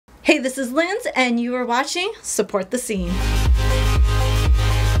Hey, this is Linz, and you are watching Support the Scene.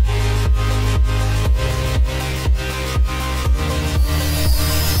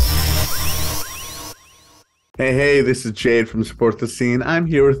 Hey, this is Jade from Support the Scene. I'm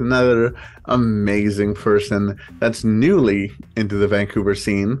here with another amazing person that's newly into the Vancouver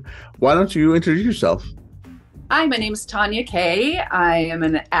scene. Why don't you introduce yourself? Hi, my name is Tonya Kay. I am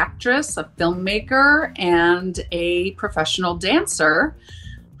an actress, a filmmaker, and a professional dancer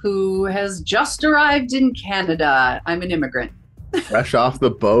who has just arrived in Canada. I'm an immigrant. Fresh off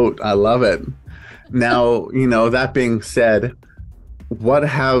the boat. I love it. Now, that being said, where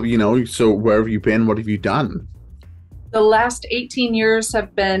have you been? What have you done? The last 18 years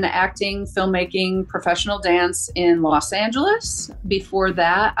have been acting, filmmaking, professional dance in Los Angeles. Before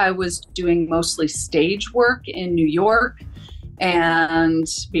that, I was doing mostly stage work in New York. And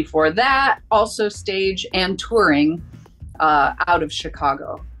before that, also stage and touring out of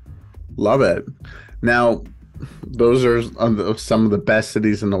Chicago. Love it. Now, those are some of the best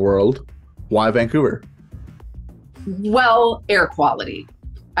cities in the world. Why Vancouver? Well, air quality.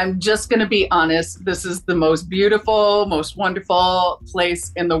 I'm just going to be honest. This is the most beautiful, most wonderful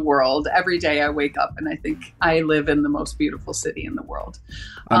place in the world. Every day I wake up and I think I live in the most beautiful city in the world.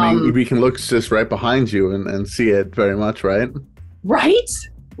 I mean, we can look just right behind you and see it very much, right? Right.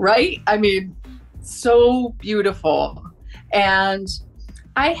 I mean, so beautiful. And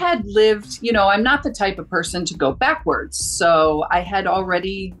I had lived, I'm not the type of person to go backwards. So I had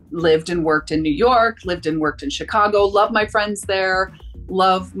already lived and worked in New York, lived and worked in Chicago, love my friends there,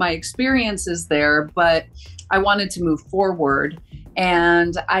 love my experiences there, but I wanted to move forward.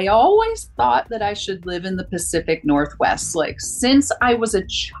 And I always thought that I should live in the Pacific Northwest. Like since I was a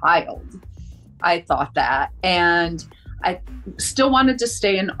child, I thought that. And I still wanted to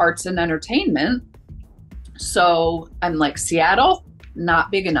stay in arts and entertainment. So I'm like, Seattle,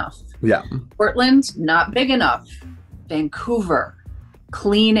 not big enough. Yeah. Portland, not big enough. Vancouver,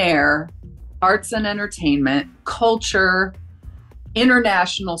 clean air, arts and entertainment, culture,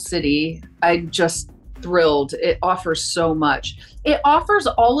 international city. I'm just thrilled. It offers so much. It offers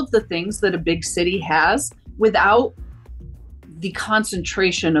all of the things that a big city has without the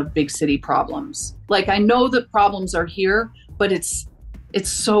concentration of big city problems. Like I know that problems are here, but it's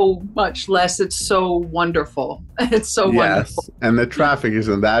so much less. It's so wonderful. It's so wonderful. Yes, and the traffic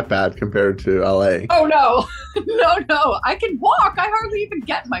isn't that bad compared to LA. Oh, no. No. I can walk. I hardly even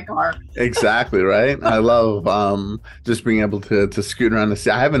get in my car. Exactly, right? I love just being able to scoot around the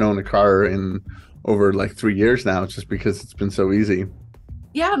city. I haven't owned a car in over like 3 years now, just because it's been so easy.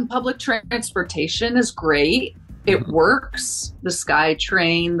 Yeah, and public transportation is great. It works. The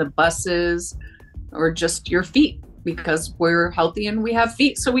SkyTrain, the buses, or just your feet. Because we're healthy and we have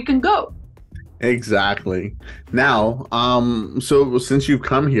feet so we can go. Exactly. Now, so since you've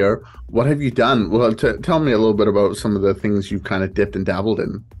come here, what have you done? Well, tell me a little bit about some of the things you've kind of dipped and dabbled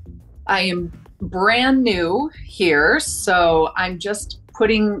in. I am brand new here, so I'm just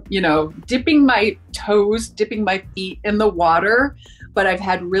dipping my toes, dipping my feet in the water, but I've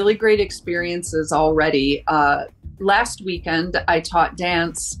had really great experiences already. Last weekend, I taught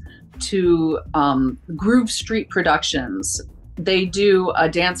dance to Groove Street Productions. They do a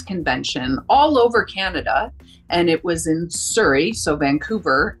dance convention all over Canada, and it was in Surrey, so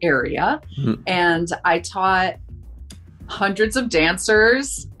Vancouver area. And I taught hundreds of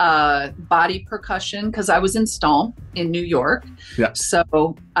dancers body percussion because I was in Stomp in New York. Yeah.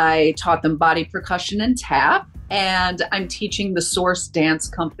 So I taught them body percussion and tap. And I'm teaching the Source Dance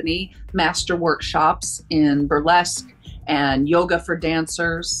Company master workshops in burlesque and yoga for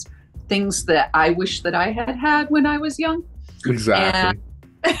dancers. Things that I wish that I had had when I was young. Exactly.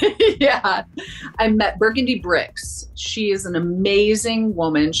 And, yeah. I met Burgundy Bricks. She is an amazing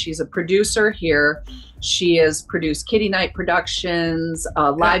woman. She's a producer here. She has produced Kitty Night Productions,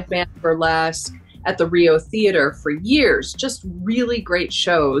 live band burlesque at the Rio Theater for years. Just really great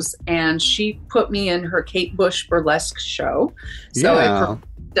shows. And she put me in her Kate Bush burlesque show. So I performed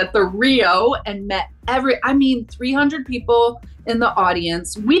at the Rio and met 300 people in the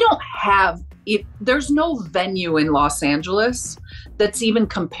audience. We don't have it. There's no venue in Los Angeles that's even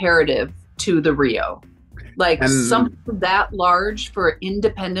comparative to the Rio. Like something that large for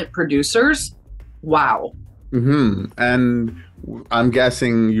independent producers. Wow. And I'm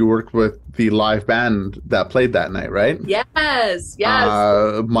guessing you worked with the live band that played that night, right? Yes.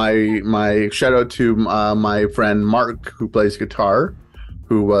 My shout out to my friend Mark, who plays guitar,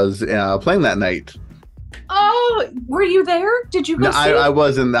 who was playing that night. Oh, were you there? Did you go No, see I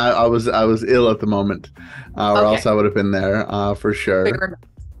wasn't. I was ill at the moment, or else I would have been there for sure. Fair enough.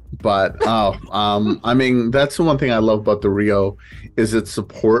 But I mean, that's the one thing I love about the Rio is its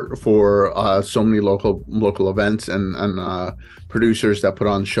support for so many local events and producers that put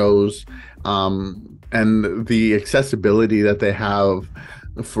on shows, and the accessibility that they have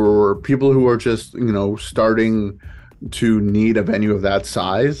for people who are just starting to need a venue of that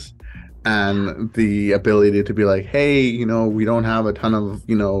size, and the ability to be like, hey, we don't have a ton of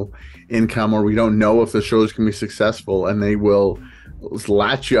income, or we don't know if the shows can be successful, and they will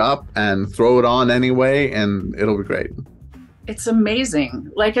latch you up and throw it on anyway, and it'll be great. It's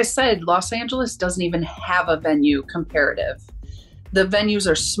amazing. Like I said, Los Angeles doesn't even have a venue comparative. The venues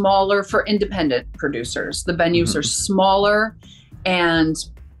are smaller for independent producers. The venues are smaller and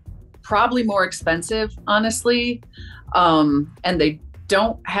probably more expensive, honestly. And they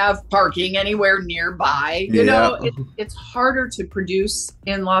don't have parking anywhere nearby. You know, it's harder to produce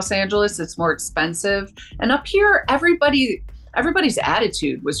in Los Angeles. It's more expensive. And up here, everybody's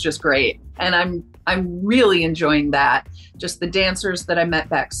attitude was just great. And I'm really enjoying that. Just the dancers that I met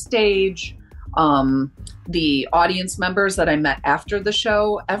backstage, the audience members that I met after the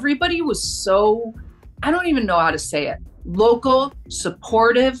show, everybody was so, I don't even know how to say it, local,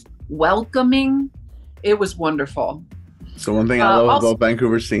 supportive, welcoming. It was wonderful. So one thing I love about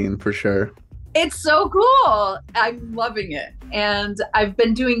Vancouver scene, for sure. It's so cool. I'm loving it. And I've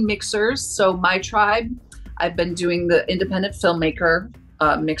been doing mixers. So My Tribe, I've been doing the independent filmmaker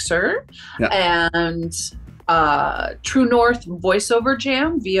mixer, and True North voiceover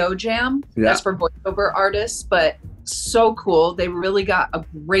jam, VO jam. That's for voiceover artists, but so cool. They really got a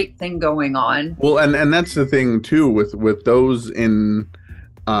great thing going on. Well, and that's the thing too with those in.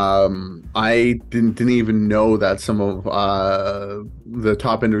 I didn't even know that some of the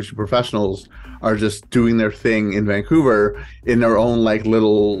top industry professionals are just doing their thing in Vancouver in their own like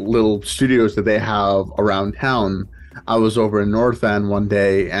little studios that they have around town. I was over in North Van one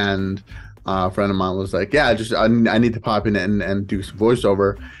day, and a friend of mine was like, yeah, I need to pop in and do some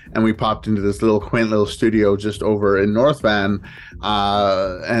voiceover. And we popped into this little quaint little studio just over in North Van,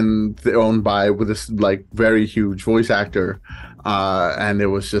 and they're owned with this like very huge voice actor. And it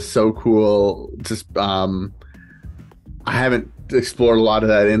was just so cool. Just I haven't explored a lot of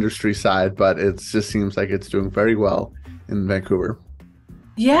that industry side, but it just seems like it's doing very well in Vancouver.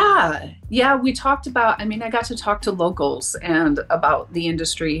 Yeah, we talked about, I got to talk to locals and about the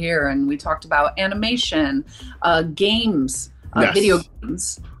industry here, and we talked about animation, games, video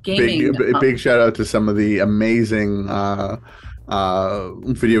games, gaming. Big shout out to some of the amazing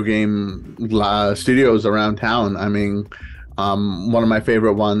video game studios around town. One of my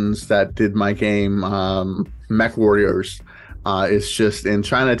favorite ones that did my game, Mech Warriors, is just in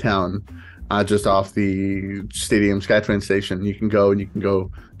Chinatown. Just off the Stadium SkyTrain station. You can go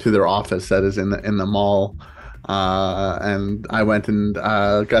to their office that is in the mall. And I went and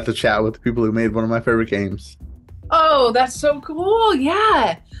got to chat with the people who made one of my favorite games. Oh, that's so cool.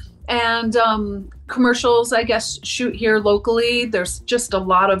 Yeah. And commercials, I guess, shoot here locally. There's just a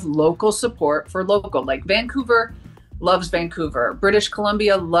lot of local support for local. Like Vancouver loves Vancouver. British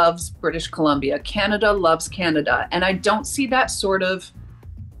Columbia loves British Columbia. Canada loves Canada. And I don't see that sort of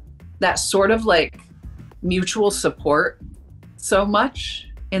like mutual support so much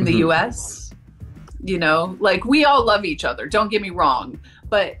in the US. Like we all love each other, don't get me wrong,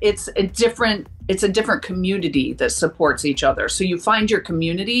 but it's a different community that supports each other. So you find your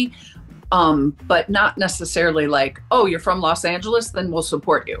community, but not necessarily like, oh, you're from Los Angeles, then we'll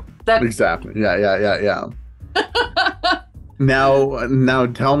support you. Exactly. Yeah. Now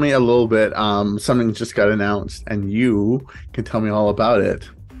tell me a little bit, something just got announced and you can tell me all about it.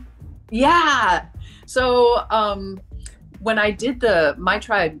 Yeah. So when I did the My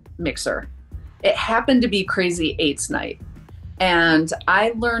Tribe mixer, it happened to be Crazy Eights night. And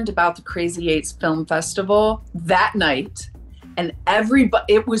I learned about the Crazy Eights Film Festival that night. And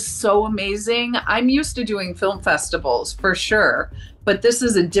it was so amazing. I'm used to doing film festivals for sure, but this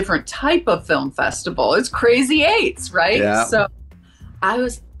is a different type of film festival. It's Crazy Eights, right? Yeah. So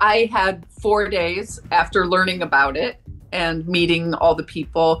I had 4 days after learning about it and meeting all the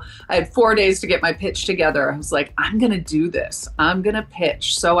people. I had 4 days to get my pitch together. I was like, I'm going to do this. I'm going to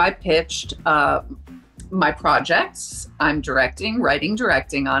pitch. So I pitched my projects. I'm writing,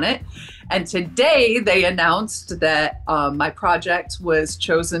 directing on it. And today they announced that my project was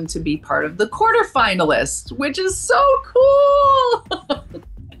chosen to be part of the quarterfinalists, which is so cool.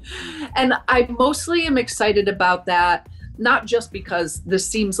 And I mostly am excited about that, not just because this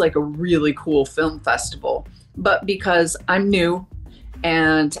seems like a really cool film festival, but because I'm new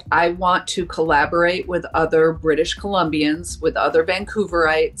and I want to collaborate with other British Columbians, with other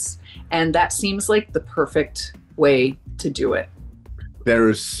Vancouverites, and that seems like the perfect way to do it. There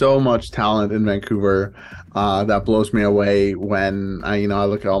is so much talent in Vancouver that blows me away when I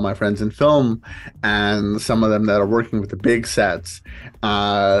look at all my friends in film and some of them that are working with the big sets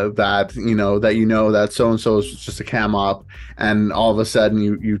that so and so is just a cam op, and all of a sudden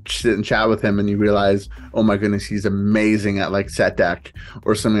you sit and chat with him and you realize, oh my goodness, he's amazing at like set deck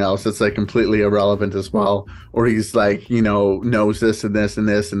or something else that's like completely irrelevant as well, or he's like knows this and this and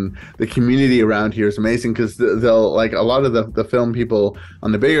this, and the community around here is amazing because they'll like a lot of the film people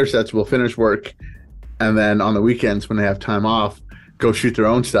on the bigger sets will finish work and then on the weekends when they have time off go shoot their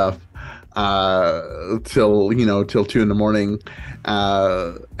own stuff till 2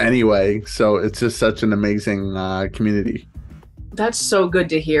 a.m. Anyway, so it's just such an amazing community. That's so good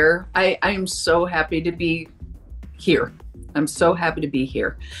to hear. I'm so happy to be here. I'm so happy to be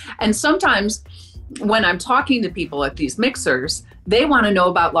here. And sometimes when I'm talking to people at these mixers, they want to know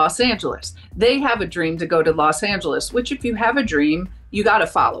about Los Angeles. They have a dream to go to Los Angeles, which if you have a dream, you got to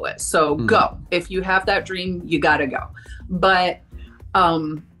follow it. So go. If you have that dream, you got to go. But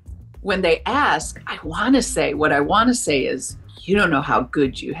when they ask, what I want to say is, you don't know how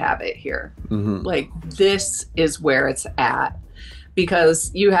good you have it here. Like, this is where it's at,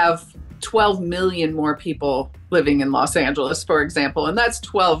 because you have 12 million more people living in Los Angeles, for example, and that's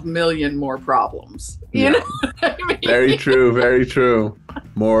 12 million more problems. You know what I mean? Very true. Very true.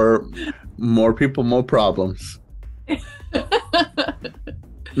 More people, more problems.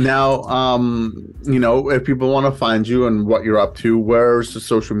 Now, if people want to find you and what you're up to, where's the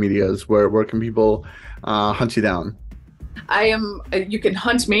social medias? Where can people hunt you down? You can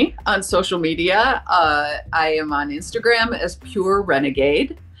hunt me on social media. I am on Instagram as Pure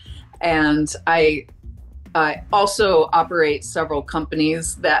Renegade. And I also operate several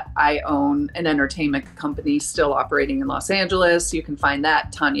companies that I own, an entertainment company still operating in Los Angeles. You can find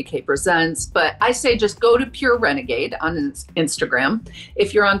that, Tonya Kay Presents. But I say just go to Pure Renegade on Instagram.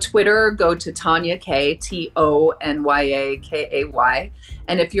 If you're on Twitter, go to Tonya Kay, TonyakKay.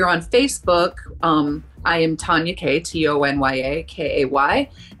 And if you're on Facebook, I am Tonya Kay, TonyakKay.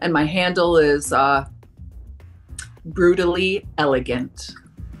 And my handle is Brutally Elegant.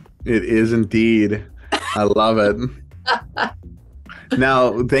 It is indeed. I love it.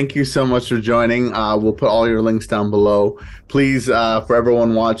 Now, thank you so much for joining. We'll put all your links down below. Please, for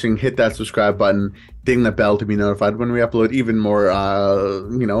everyone watching, hit that subscribe button, ding the bell to be notified when we upload even more,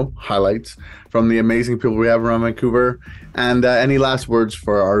 highlights from the amazing people we have around Vancouver. And any last words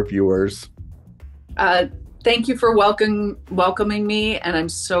for our viewers? Thank you for welcoming me, and I'm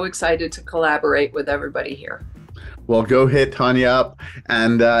so excited to collaborate with everybody here. Well, go hit Tonya up,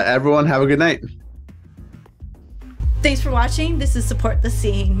 and everyone have a good night. Thanks for watching. This is Support the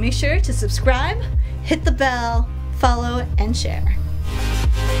Scene. Make sure to subscribe, hit the bell, follow, and share.